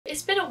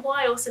It's been a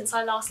while since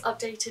I last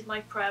updated my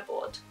prayer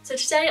board, so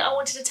today I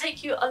wanted to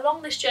take you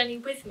along this journey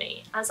with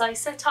me as I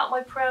set up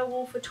my prayer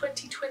wall for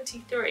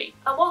 2023.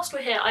 And whilst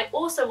we're here, I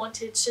also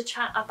wanted to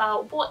chat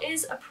about what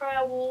is a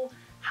prayer wall,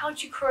 how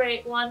do you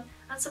create one,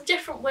 and some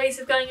different ways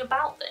of going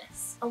about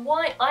this, and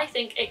why I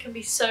think it can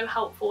be so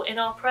helpful in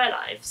our prayer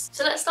lives.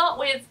 So let's start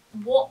with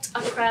what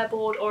a prayer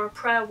board or a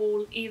prayer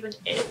wall even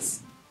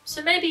is.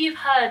 So maybe you've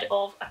heard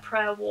of a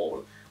prayer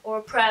wall, or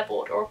a prayer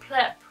board, or a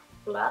prayer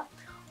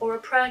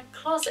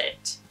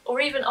closet, or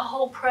even a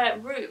whole prayer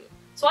room.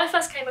 So I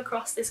first came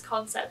across this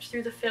concept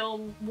through the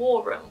film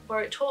War Room,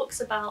 where it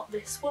talks about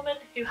this woman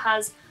who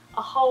has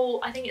a whole,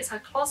 I think it's her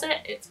closet,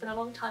 it's been a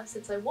long time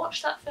since I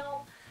watched that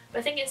film, but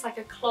I think it's like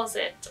a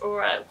closet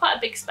or quite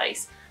a big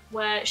space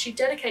where she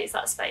dedicates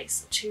that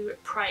space to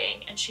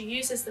praying, and she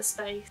uses the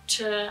space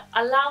to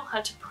allow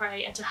her to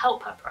pray and to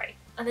help her pray.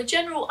 And the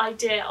general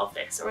idea of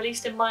this, or at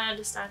least in my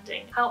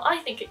understanding, how I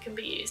think it can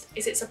be used,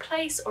 is it's a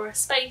place or a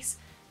space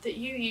that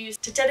you use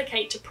to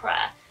dedicate to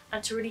prayer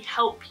and to really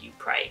help you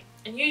pray.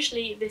 And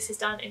usually this is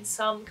done in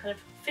some kind of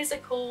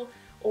physical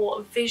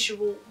or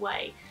visual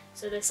way.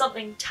 So there's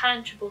something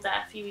tangible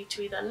there for you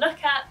to either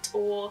look at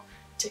or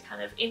to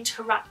kind of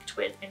interact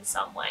with in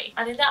some way.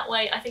 And in that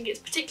way, I think it's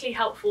particularly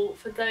helpful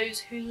for those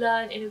who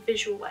learn in a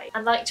visual way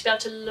and like to be able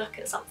to look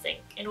at something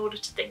in order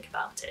to think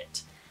about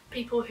it.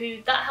 People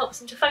who that helps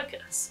them to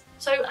focus.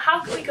 So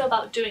how can we go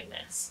about doing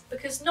this?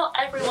 Because not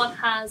everyone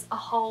has a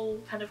whole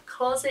kind of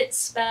closet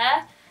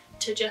spare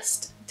to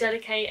just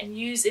dedicate and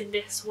use in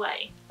this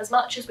way, as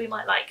much as we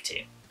might like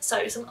to.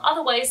 So some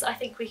other ways that I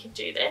think we can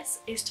do this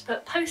is to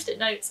put post-it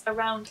notes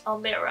around our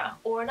mirror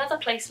or another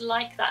place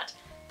like that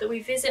that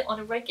we visit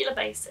on a regular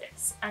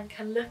basis and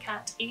can look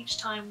at each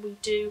time we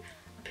do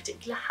a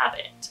particular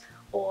habit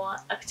or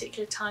a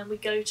particular time we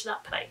go to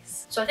that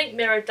place. So I think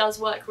mirror does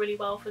work really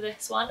well for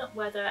this one,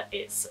 whether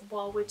it's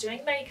while we're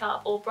doing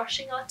makeup or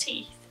brushing our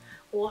teeth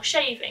or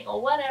shaving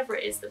or whatever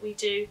it is that we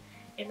do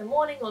in the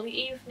morning or the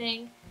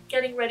evening,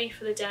 getting ready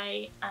for the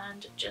day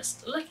and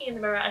just looking in the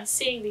mirror and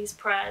seeing these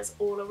prayers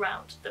all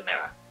around the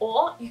mirror.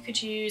 Or you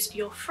could use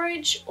your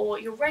fridge or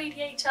your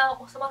radiator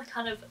or some other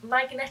kind of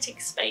magnetic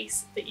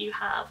space that you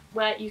have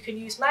where you can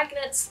use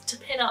magnets to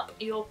pin up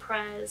your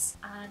prayers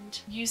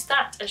and use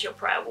that as your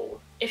prayer wall.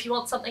 If you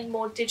want something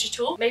more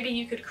digital, maybe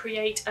you could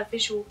create a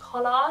visual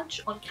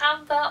collage on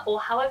Canva or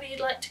however you'd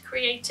like to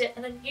create it,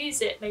 and then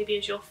use it maybe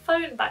as your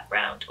phone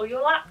background or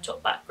your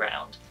laptop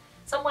background,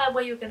 somewhere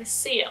where you're going to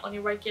see it on a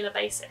regular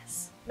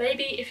basis.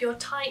 Maybe if you're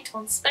tight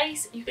on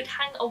space, you could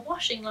hang a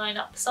washing line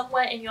up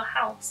somewhere in your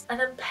house and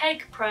then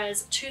peg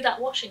prayers to that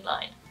washing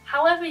line.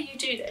 However you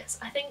do this,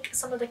 I think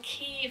some of the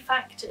key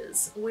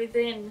factors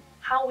within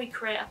how we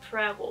create a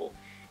prayer wall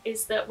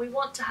is that we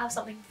want to have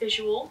something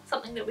visual,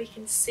 something that we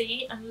can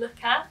see and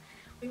look at.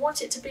 We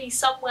want it to be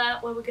somewhere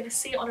where we're going to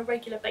see it on a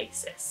regular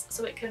basis,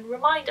 so it can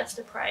remind us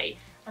to pray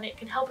and it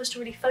can help us to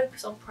really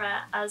focus on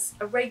prayer as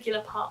a regular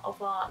part of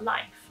our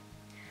life.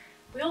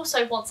 We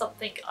also want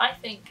something, I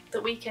think,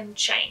 that we can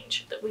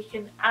change, that we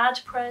can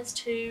add prayers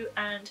to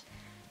and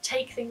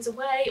take things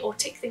away or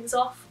tick things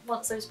off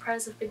once those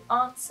prayers have been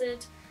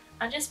answered,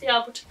 and just be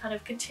able to kind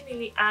of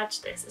continually add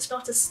to this. It's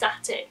not a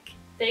static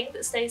thing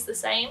that stays the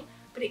same,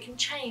 but it can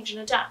change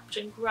and adapt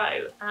and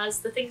grow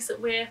as the things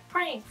that we're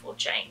praying for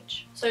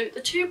change. So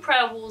the two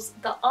prayer walls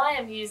that I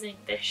am using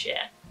this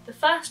year, the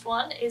first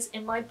one is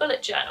in my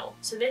bullet journal.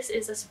 So this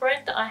is a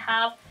spread that I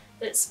have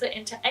that's split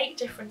into 8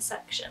 different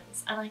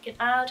sections, and I can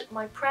add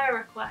my prayer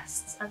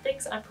requests and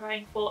things that I'm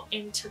praying for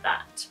into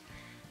that.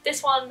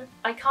 This one,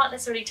 I can't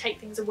necessarily take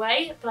things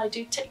away, but I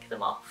do tick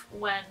them off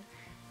when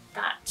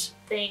that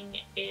thing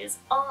is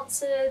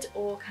answered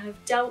or kind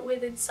of dealt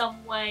with in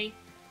some way.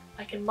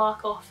 I can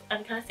mark off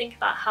and kind of think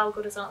about how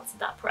God has answered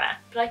that prayer.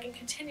 But I can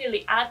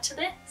continually add to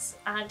this,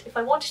 and if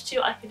I wanted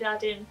to, I could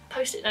add in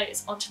post-it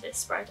notes onto this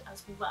spread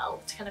as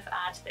well to kind of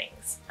add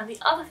things. And the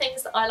other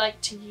things that I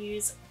like to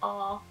use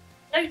are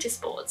notice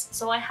boards.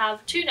 So I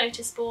have 2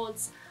 notice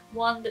boards,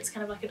 one that's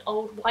kind of like an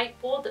old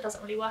whiteboard that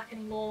doesn't really work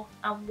anymore,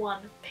 and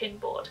one pin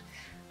board.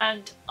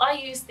 And I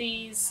use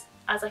these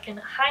as I can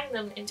hang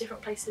them in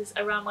different places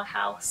around my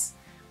house.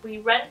 We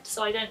rent,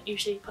 so I don't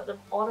usually put them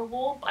on a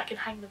wall, but I can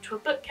hang them to a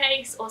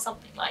bookcase or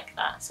something like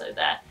that. So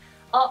they're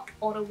up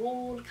on a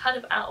wall, kind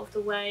of out of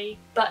the way,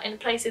 but in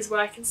places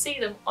where I can see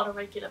them on a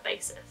regular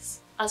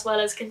basis, as well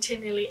as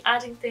continually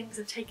adding things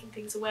and taking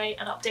things away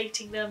and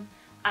updating them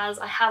as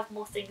I have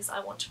more things I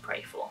want to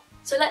pray for.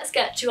 So let's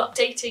get to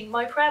updating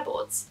my prayer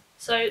boards.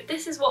 So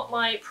this is what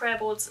my prayer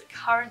boards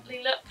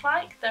currently look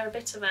like. They're a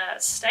bit of a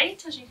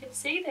state, as you can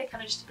see. They're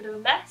kind of just a bit of a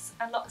mess,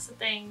 and lots of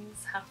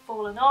things have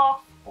fallen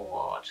off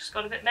or just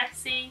got a bit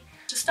messy.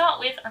 To start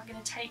with, I'm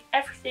going to take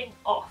everything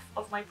off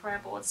of my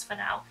prayer boards for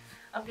now.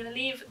 I'm going to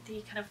leave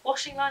the kind of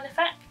washing line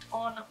effect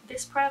on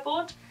this prayer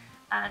board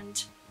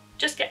and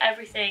just get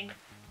everything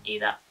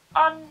either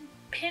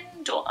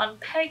unpinned or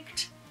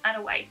unpegged and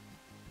away.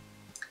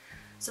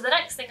 So the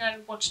next thing I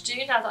want to do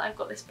now that I've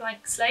got this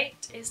blank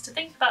slate is to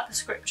think about the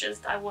scriptures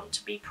that I want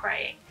to be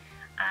praying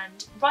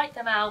and write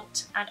them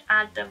out and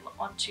add them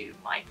onto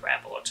my prayer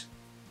board.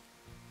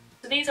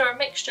 these are a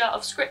mixture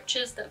of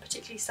scriptures that are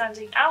particularly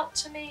standing out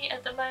to me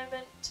at the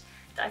moment,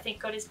 that I think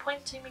God is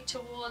pointing me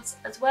towards,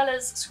 as well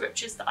as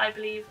scriptures that I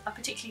believe are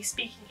particularly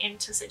speaking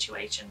into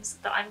situations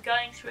that I'm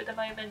going through at the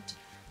moment,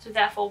 so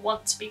therefore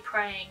want to be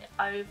praying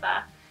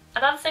over.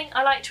 Another thing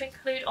I like to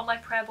include on my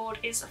prayer board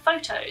is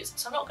photos.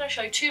 So I'm not going to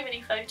show too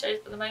many photos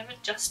at the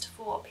moment, just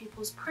for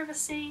people's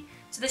privacy.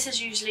 So this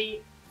is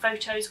usually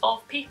photos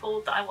of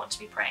people that I want to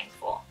be praying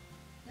for.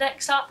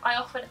 Next up, I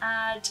often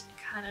add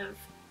kind of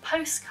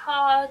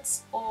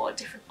postcards or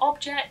different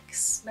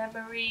objects,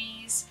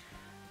 memories,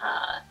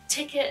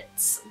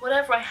 tickets,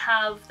 whatever I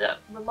have that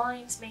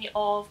reminds me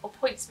of or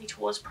points me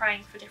towards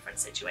praying for different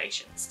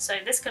situations. So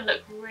this can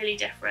look really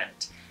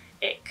different.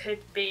 It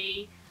could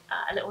be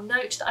a little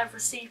note that I've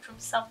received from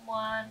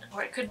someone,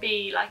 or it could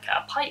be like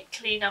a pipe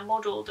cleaner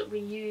model that we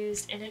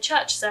used in a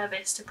church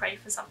service to pray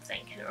for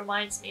something and it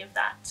reminds me of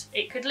that.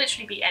 It could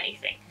literally be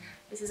anything.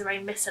 This is a very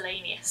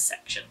miscellaneous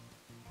section.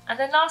 And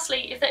then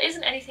lastly, if there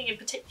isn't anything in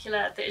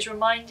particular that is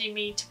reminding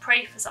me to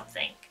pray for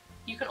something,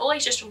 you can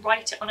always just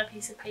write it on a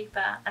piece of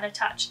paper and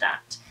attach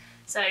that.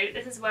 So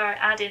this is where I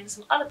add in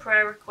some other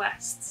prayer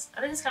requests,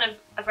 and this is kind of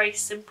a very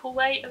simple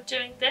way of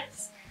doing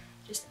this,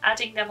 just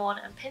adding them on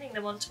and pinning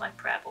them onto my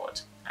prayer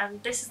board.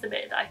 And this is the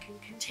bit that I can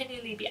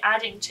continually be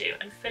adding to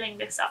and filling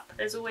this up.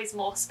 There's always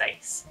more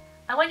space.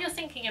 And when you're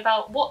thinking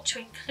about what to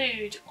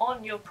include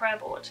on your prayer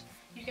board,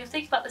 you can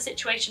think about the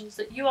situations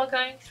that you are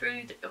going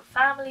through, that your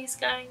family's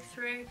going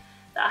through,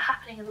 that are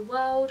happening in the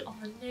world, on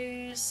the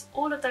news,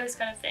 all of those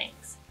kind of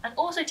things. And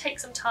also take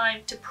some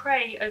time to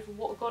pray over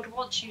what God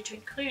wants you to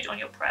include on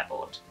your prayer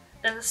board.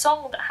 There's a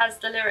song that has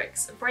the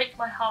lyrics, "Break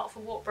my heart for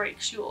what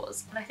breaks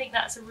yours," and I think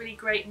that's a really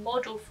great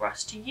model for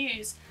us to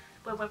use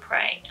when we're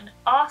praying, and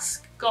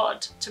ask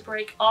God to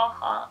break our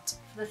heart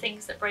for the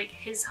things that break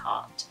his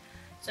heart.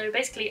 So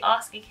basically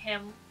asking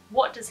him,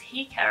 what does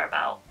he care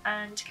about,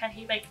 and can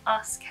he make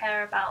us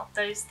care about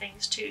those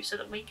things too, so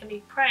that we can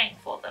be praying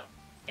for them,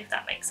 if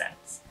that makes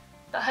sense.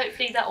 But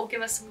hopefully that will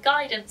give us some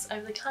guidance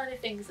over the kind of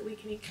things that we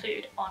can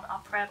include on our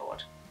prayer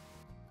board.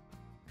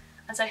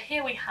 And so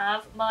here we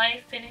have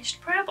my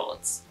finished prayer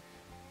boards.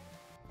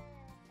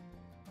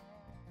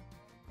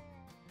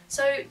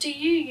 So do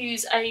you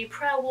use a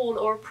prayer wall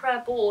or a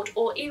prayer board,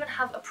 or even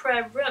have a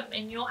prayer room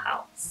in your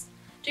house?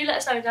 Do let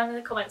us know down in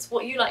the comments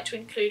what you like to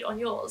include on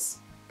yours.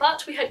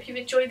 But we hope you've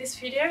enjoyed this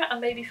video and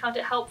maybe found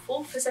it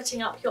helpful for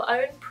setting up your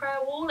own prayer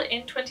wall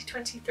in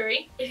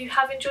 2023. If you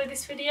have enjoyed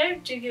this video,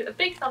 do give it a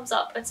big thumbs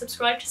up and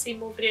subscribe to see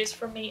more videos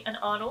from me and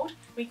Arnold.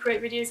 We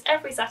create videos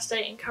every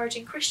Saturday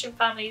encouraging Christian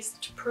families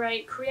to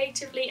pray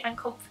creatively and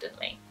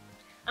confidently.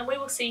 And we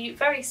will see you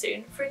very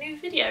soon for a new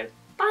video.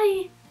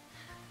 Bye!